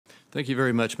Thank you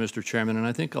very much, Mr. Chairman. And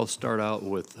I think I'll start out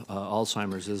with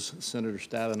Alzheimer's. As Senator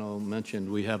Stabenow mentioned,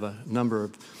 we have a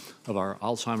number of our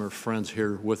Alzheimer friends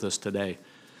here with us today.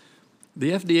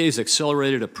 The FDA's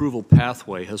accelerated approval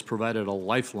pathway has provided a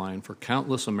lifeline for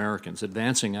countless Americans,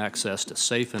 advancing access to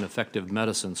safe and effective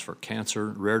medicines for cancer,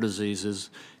 rare diseases,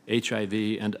 HIV,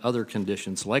 and other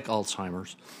conditions like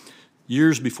Alzheimer's,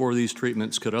 years before these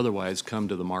treatments could otherwise come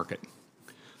to the market.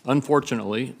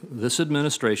 Unfortunately, this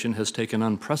administration has taken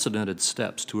unprecedented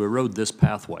steps to erode this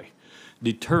pathway,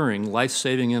 deterring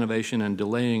life-saving innovation and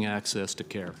delaying access to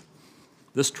care.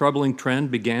 This troubling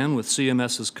trend began with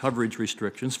CMS's coverage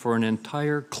restrictions for an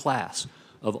entire class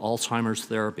of Alzheimer's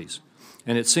therapies,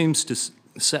 and it seems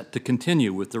set to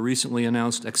continue with the recently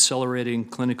announced accelerating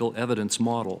clinical evidence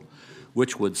model,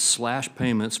 which would slash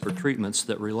payments for treatments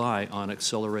that rely on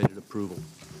accelerated approval.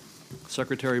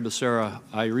 Secretary Becerra,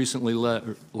 I recently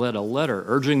led a letter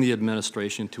urging the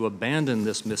administration to abandon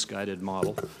this misguided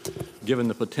model, given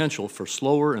the potential for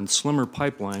slower and slimmer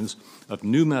pipelines of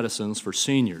new medicines for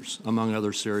seniors, among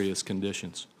other serious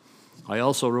conditions. I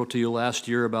also wrote to you last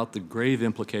year about the grave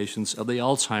implications of the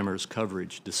Alzheimer's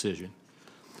coverage decision.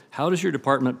 How does your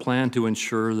department plan to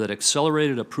ensure that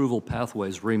accelerated approval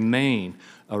pathways remain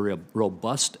a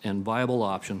robust and viable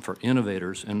option for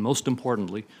innovators and, most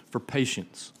importantly, for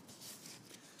patients?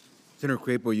 Senator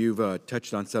Crapo, you've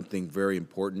touched on something very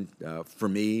important. For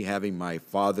me, having my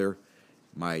father,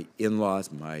 my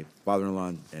in-laws, my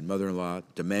father-in-law and mother-in-law,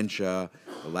 dementia,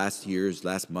 the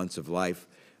last months of life,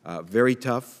 very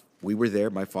tough. We were there.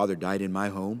 My father died in my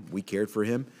home. We cared for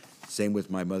him. Same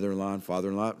with my mother-in-law and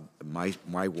father-in-law.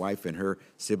 My wife and her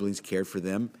siblings cared for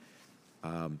them.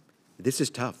 This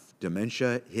is tough.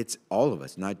 Dementia hits all of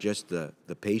us, not just the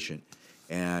patient.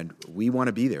 And we want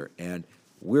to be there. And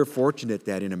we're fortunate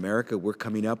that in America we're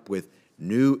coming up with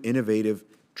new innovative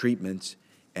treatments,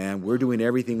 and we're doing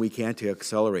everything we can to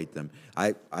accelerate them.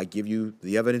 I give you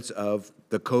the evidence of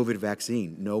the COVID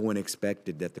vaccine. No one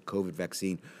expected that the COVID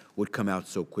vaccine would come out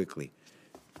so quickly.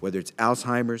 Whether it's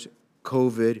Alzheimer's,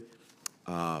 COVID,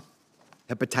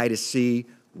 hepatitis C,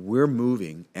 we're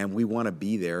moving, and we want to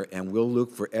be there, and we'll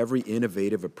look for every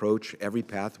innovative approach, every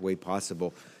pathway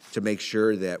possible to make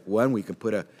sure that, one, we can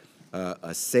put a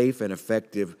safe and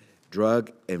effective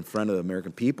drug in front of the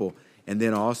American people, and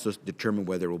then also determine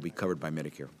whether it will be covered by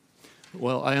Medicare.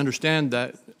 Well, I understand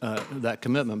that that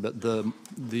commitment, but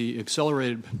the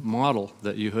accelerated model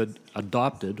that you had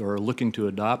adopted or are looking to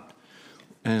adopt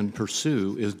and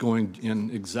pursue is going in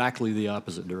exactly the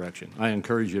opposite direction. I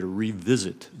encourage you to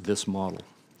revisit this model.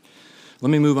 Let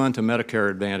me move on to Medicare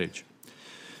Advantage.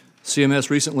 CMS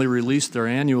recently released their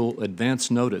annual advance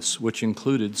notice, which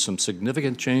included some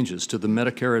significant changes to the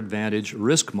Medicare Advantage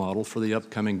risk model for the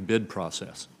upcoming bid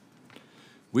process.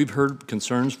 We've heard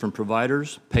concerns from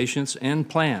providers, patients, and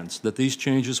plans that these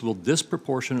changes will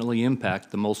disproportionately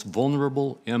impact the most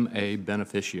vulnerable MA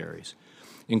beneficiaries,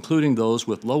 including those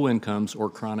with low incomes or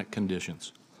chronic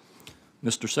conditions.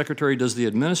 Mr. Secretary, does the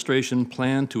administration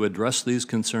plan to address these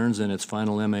concerns in its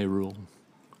final MA rule?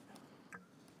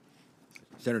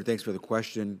 Senator, thanks for the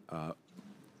question.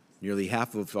 Nearly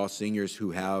half of all seniors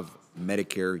who have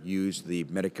Medicare use the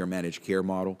Medicare Managed Care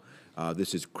model.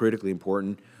 This is critically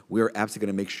important. We are absolutely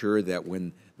going to make sure that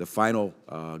when the final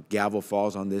gavel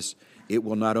falls on this, it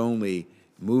will not only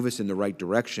move us in the right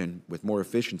direction with more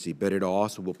efficiency, but it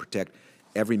also will protect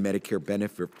every Medicare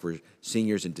benefit for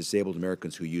seniors and disabled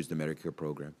Americans who use the Medicare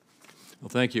program. Well,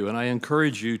 thank you. And I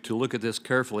encourage you to look at this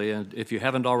carefully, and if you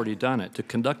haven't already done it, to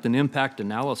conduct an impact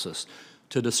analysis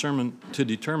to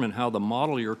determine how the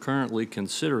model you're currently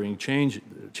considering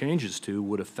changes to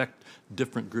would affect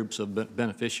different groups of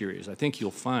beneficiaries. I think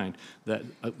you'll find that,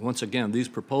 once again, these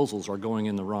proposals are going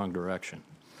in the wrong direction.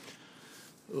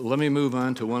 Let me move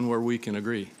on to one where we can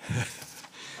agree.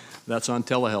 That's on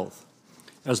telehealth.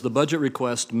 As the budget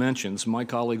request mentions, my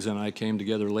colleagues and I came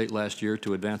together late last year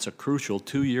to advance a crucial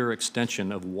 2-year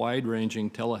extension of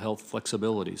wide-ranging telehealth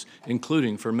flexibilities,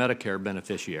 including for Medicare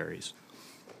beneficiaries.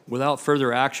 Without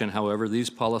further action, however, these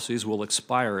policies will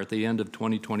expire at the end of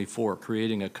 2024,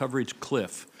 creating a coverage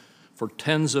cliff for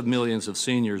tens of millions of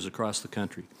seniors across the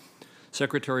country.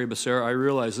 Secretary Becerra, I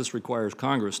realize this requires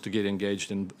Congress to get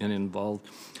engaged and involved,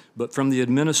 but from the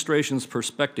administration's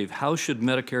perspective, how should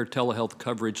Medicare telehealth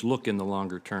coverage look in the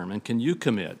longer term? And can you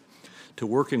commit to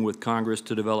working with Congress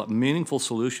to develop meaningful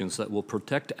solutions that will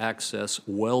protect access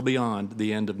well beyond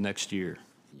the end of next year?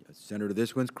 Yes, Senator,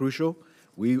 this one's crucial.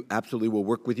 We absolutely will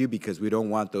work with you because we don't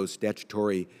want those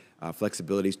statutory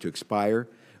flexibilities to expire.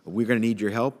 We're going to need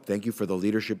your help. Thank you for the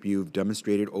leadership you've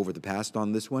demonstrated over the past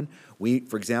on this one. We,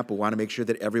 for example, want to make sure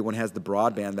that everyone has the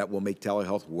broadband that will make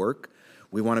telehealth work.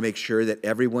 We want to make sure that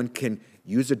everyone can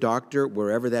use a doctor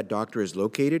wherever that doctor is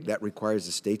located. That requires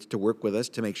the states to work with us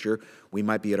to make sure we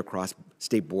might be able to cross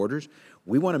state borders.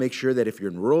 We want to make sure that if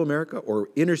you're in rural America or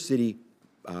inner city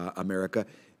America,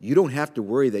 you don't have to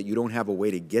worry that you don't have a way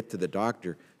to get to the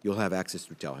doctor. You'll have access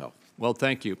through telehealth. Well,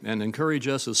 thank you, and encourage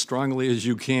us as strongly as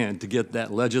you can to get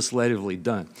that legislatively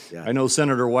done. Yeah. I know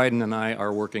Senator Wyden and I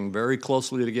are working very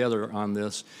closely together on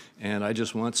this, and I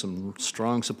just want some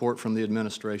strong support from the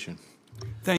administration.